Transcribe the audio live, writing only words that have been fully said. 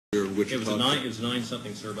Here in Wichita. It was 9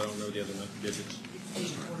 something, sir, but I don't know the other digits.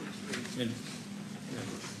 And,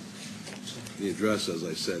 The address, as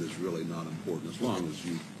I said, is really not important, as long as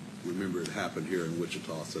you remember it happened here in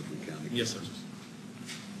Wichita, Sedgwick County. yes, sir.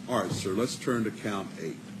 All right, sir, let's turn to count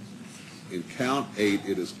 8. In count 8,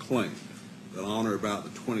 it is claimed that on or about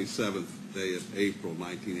the 27th day of April,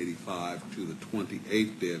 1985, to the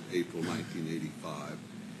 28th day of April, 1985,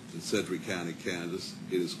 in Sedgwick County, Kansas,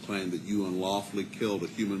 it is claimed that you unlawfully killed a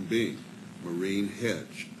human being, Marine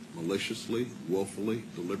Hedge, maliciously, willfully,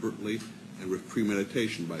 deliberately, and with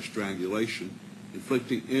premeditation by strangulation,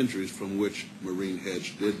 inflicting injuries from which Marine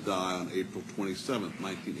Hedge did die on April 27th,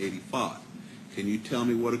 1985. Can you tell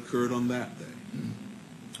me what occurred on that day?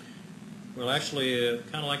 Well, actually,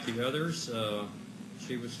 kind of like the others,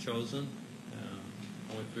 she was chosen.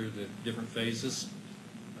 I went through the different phases,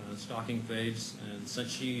 stalking phase, and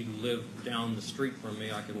since she lived down the street from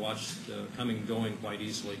me, I could watch the coming and going quite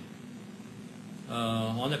easily.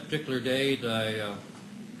 On that particular date, I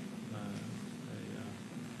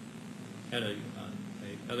had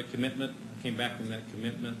another commitment. I came back from that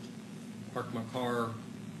commitment, parked my car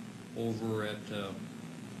over at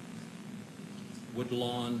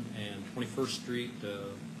Woodlawn and 21st Street,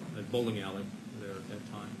 at bowling alley there at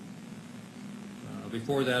that time.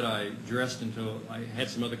 Before that, I dressed until I had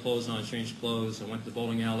some other clothes on, changed clothes. I went to the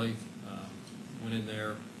bowling alley, went in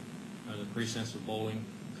there, the precincts of bowling,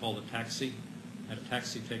 called a taxi, had a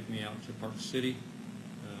taxi take me out to Park City,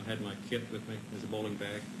 had my kit with me as a bowling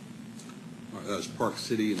bag. All right, that was Park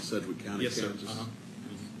City in Sedgwick County, Yes, Kansas? sir.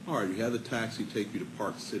 All right, you had the taxi take you to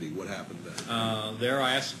Park City. What happened then? There,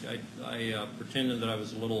 I pretended that I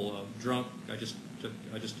was a little drunk. I just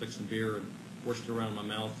took some beer and forced it around my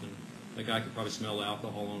mouth, and the guy could probably smell the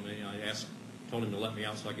alcohol on me. I told him to let me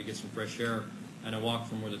out so I could get some fresh air, and I walked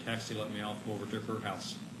from where the taxi let me off over to her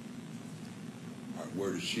house. All right,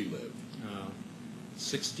 where does she live?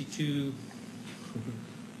 62,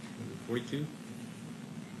 42,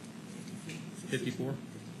 54,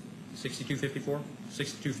 6254,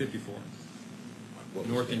 6254,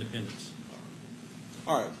 North that? Independence.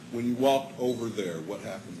 All right, when you walked over there, what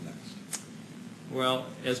happened next? Well,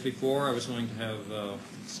 as before, I was going to have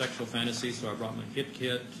sexual fantasies, so I brought my hit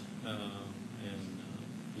kit, and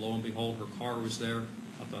lo and behold, her car was there.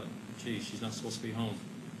 I thought, gee, she's not supposed to be home.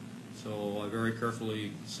 So I very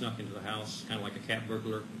carefully snuck into the house, kind of like a cat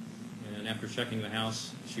burglar, and after checking the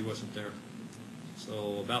house, she wasn't there.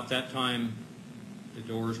 So about that time, the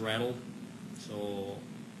doors rattled, so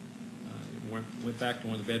I went back to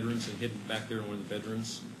one of the bedrooms and hid back there in one of the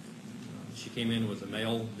bedrooms. She came in with a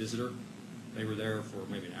male visitor. They were there for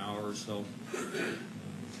maybe an hour or so.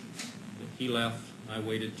 He left. I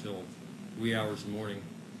waited till wee hours in the morning,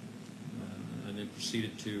 and then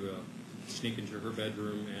proceeded to sneak into her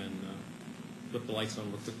bedroom and flip the lights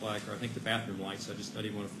on what looked like, or I think the bathroom lights. I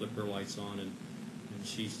didn't want to flip her lights on, and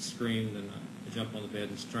she screamed, and I jumped on the bed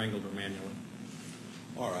and strangled her manually.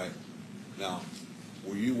 All right. Now,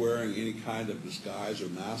 were you wearing any kind of disguise or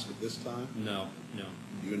mask at this time? No, no.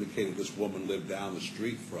 You indicated this woman lived down the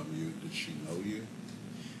street from you. Did she know you?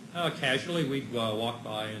 Casually, we'd walk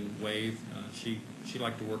by and wave. She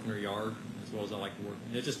liked to work in her yard as well as I liked to work.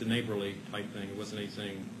 It's just a neighborly type thing. It wasn't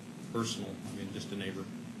anything personal. I mean, just a neighbor.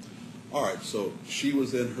 All right, so she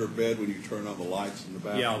was in her bed when you turned on the lights in the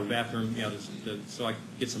bathroom? Yeah, the bathroom, yeah, so I could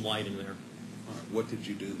get some light in there. All right, what did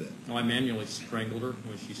you do then? Oh, I manually strangled her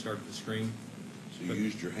when she started to scream. So you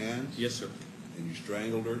used your hands? Yes, sir. And you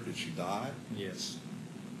strangled her? Did she die? Yes.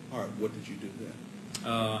 All right, what did you do then?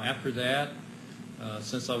 After that,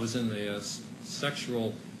 since I was in the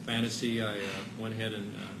sexual fantasy, I went ahead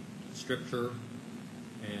and stripped her,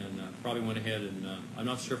 and probably went ahead and, I'm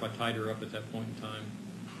not sure if I tied her up at that point in time,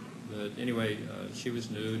 but anyway, she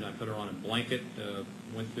was nude. I put her on a blanket,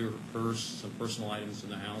 went through her purse, some personal items in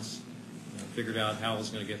the house, figured out how I was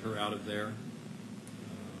going to get her out of there.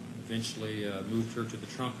 Eventually moved her to the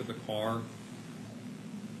trunk of the car.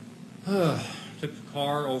 Took the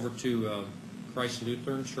car over to Christ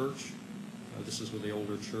Lutheran Church. This is with the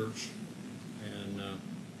older church, and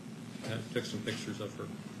took some pictures of her.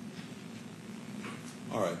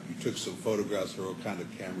 All right, you took some photographs. What kind of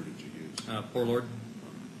camera did you use? Poor Lord.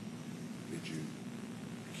 Did you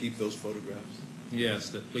keep those photographs? Yes,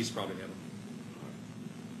 the police probably have them.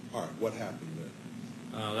 All right, what happened then?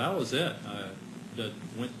 That was it.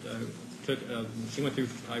 She went through.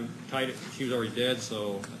 I tied it. She was already dead,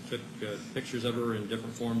 so I took pictures of her in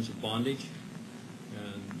different forms of bondage,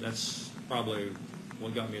 and that's probably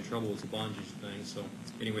what got me in trouble was the bondage thing. So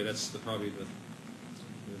anyway, that's probably the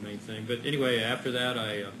main thing. But anyway, after that,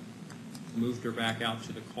 I moved her back out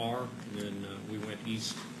to the car, and then we went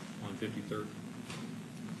east on 53rd.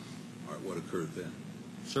 right, what occurred then?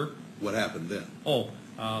 Sir? What happened then? Oh,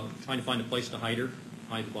 trying to find a place to hide her,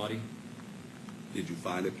 hide the body. Did you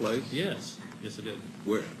find a place? Yes, yes I did.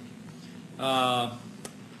 Where?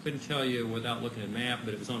 Couldn't tell you without looking at a map,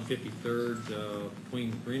 but it was on 53rd,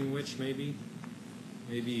 between Greenwich maybe.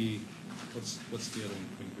 Maybe, what's the other one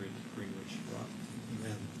between Greenwich?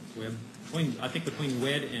 Webb. I think between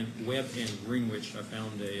Webb and Greenwich, I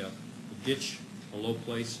found a ditch, a low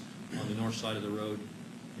place on the north side of the road,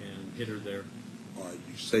 and hit her there. All right,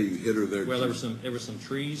 you say you hit her there. Well, there were some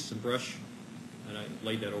trees, some brush, and I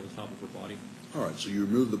laid that over the top of her body. All right, so you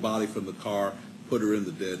removed the body from the car, put her in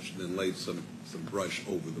the ditch, and then laid some brush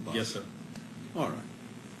over the body. Yes, sir. All right.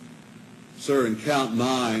 Sir, in count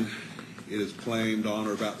 9, it is claimed on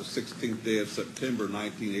or about the 16th day of September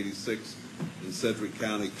 1986 in Sedgwick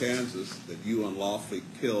County, Kansas, that you unlawfully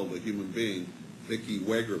killed a human being, Vicki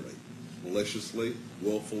Wegerle, maliciously,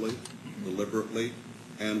 willfully, deliberately,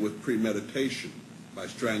 and with premeditation by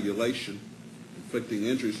strangulation, inflicting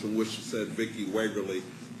injuries from which the said Vicki Wegerle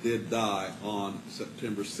did die on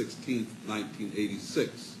September 16th,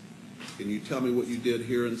 1986. Can you tell me what you did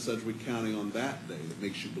here in Sedgwick County on that day that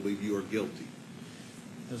makes you believe you are guilty?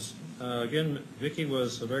 Yes. Again, Vicki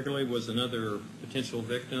Wegerle was another potential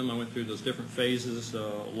victim. I went through those different phases,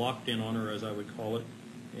 locked in on her, as I would call it,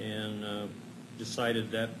 and decided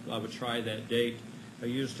that I would try that date. I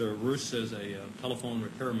used Roos as a telephone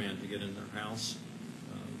repairman to get in their house.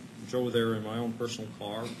 Drove there in my own personal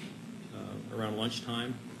car around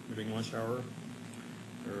lunchtime, during lunch hour,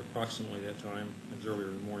 or approximately that time. It was earlier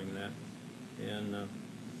in the morning than that. And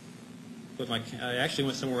I actually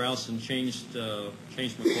went somewhere else and changed my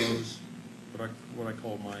clothes, what I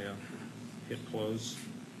call my hit clothes.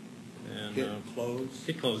 And, hit clothes?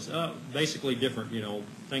 Hit clothes. Basically different,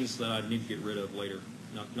 things that I'd need to get rid of later.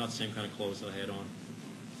 Not the same kind of clothes that I had on.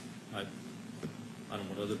 I don't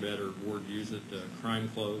know what other better word to use it, crime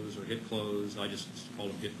clothes or hit clothes. I just call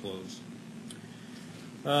them hit clothes.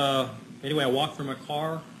 Anyway, I walked from my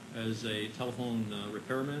car as a telephone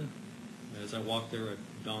repairman. As I walked there, I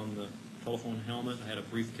donned the telephone helmet. I had a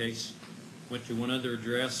briefcase. Went to one other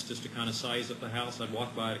address just to kind of size up the house. I'd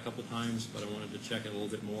walked by it a couple times, but I wanted to check it a little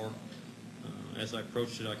bit more. As I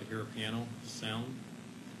approached it, I could hear a piano sound.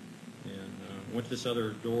 And went to this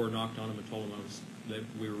other door, knocked on them, and told them that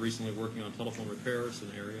we were recently working on telephone repairs in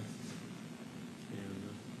the area.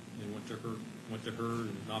 And went to her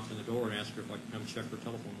and knocked on the door and asked her if I could come check her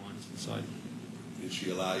telephone lines inside. Did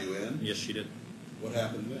she allow you in? Yes, she did. What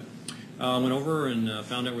happened then? Went over and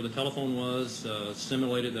found out where the telephone was,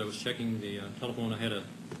 simulated that I was checking the telephone. I had a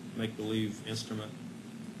make-believe instrument,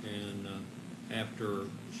 and after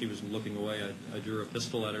she was looking away, I drew a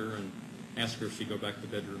pistol at her and asked her if she'd go back to the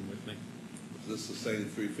bedroom with me. Was this the same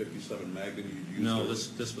 .357 Magnum you'd used? No,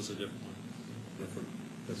 this was a different one. Different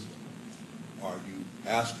pistol. Or you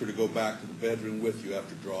asked her to go back to the bedroom with you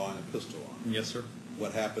after drawing a pistol on her? Yes, sir.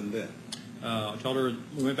 What happened then? I told her,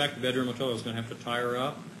 we went back to the bedroom, I told her I was going to have to tie her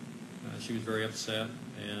up. She was very upset,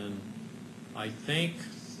 and I think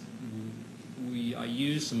I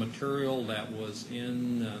used some material that was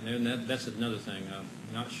in, and that's another thing, I'm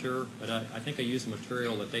not sure, but I think I used the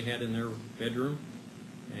material that they had in their bedroom,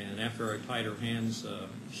 and after I tied her hands,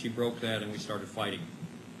 she broke that and we started fighting,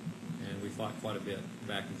 and we fought quite a bit,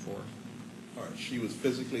 back and forth. All right, she was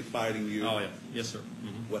physically fighting you? Oh, yeah. Yes, sir.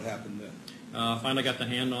 Mm-hmm. What happened then? Finally got the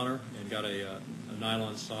hand on her and got a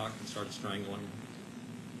nylon sock and started strangling her.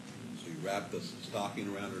 So you wrapped the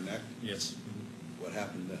stocking around her neck? Yes. Mm-hmm. What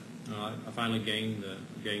happened then? I finally gained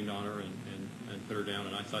on her and put her down,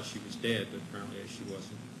 and I thought she was dead, but apparently she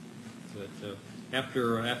wasn't. But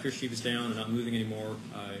after she was down and not moving anymore,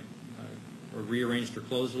 I rearranged her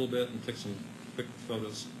clothes a little bit and took some quick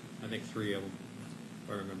photos. I think 3 of them,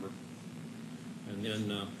 if I remember. And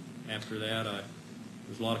then after that, there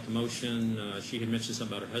was a lot of commotion. She had mentioned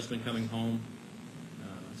something about her husband coming home,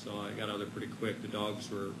 so I got out there pretty quick. The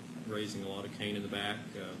dogs were raising a lot of cane in the back.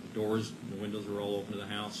 The doors, the windows were all open to the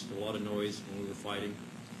house. There was a lot of noise when we were fighting,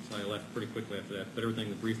 so I left pretty quickly after that. Put everything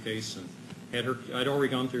in the briefcase and had her. I'd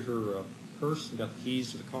already gone through her purse and got the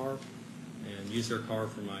keys to the car, and used her car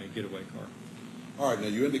for my getaway car. All right, now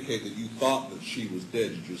you indicate that you thought that she was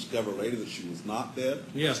dead. Did you discover later that she was not dead?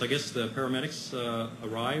 Yes, I guess the paramedics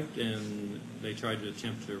arrived, and they tried to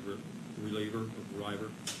attempt to revive her,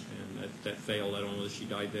 and that failed. I don't know whether she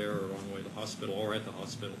died there or on the way to the hospital or at the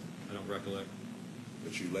hospital. I don't recollect.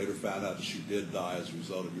 But you later found out that she did die as a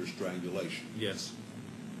result of your strangulation? Yes.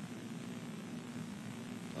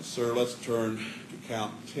 Now, sir, let's turn to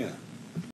count 10.